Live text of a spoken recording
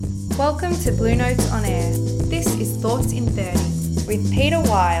Welcome to Blue Notes on Air. This is Thoughts in 30 with Peter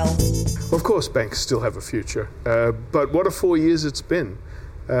Weill. Of course, banks still have a future, but what a 4 years it's been.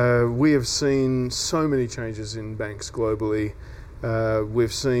 We have seen so many changes in banks globally.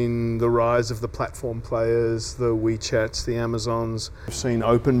 We've seen the rise of the platform players, the WeChats, the Amazons. We've seen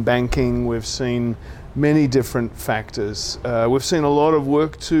open banking. We've seen many different factors. We've seen a lot of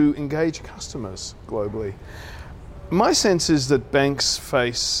work to engage customers globally. My sense is that banks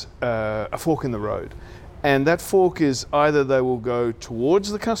face a fork in the road, and that fork is either they will go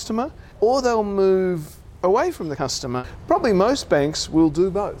towards the customer or they'll move away from the customer. Probably most banks will do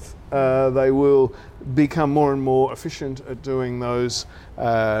both. They will become more and more efficient at doing those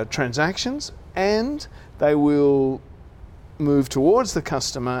transactions, and they will move towards the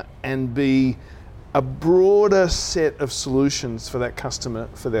customer and be a broader set of solutions for that customer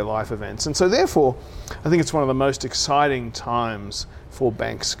for their life events. And so therefore, I think it's one of the most exciting times for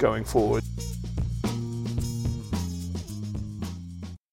banks going forward.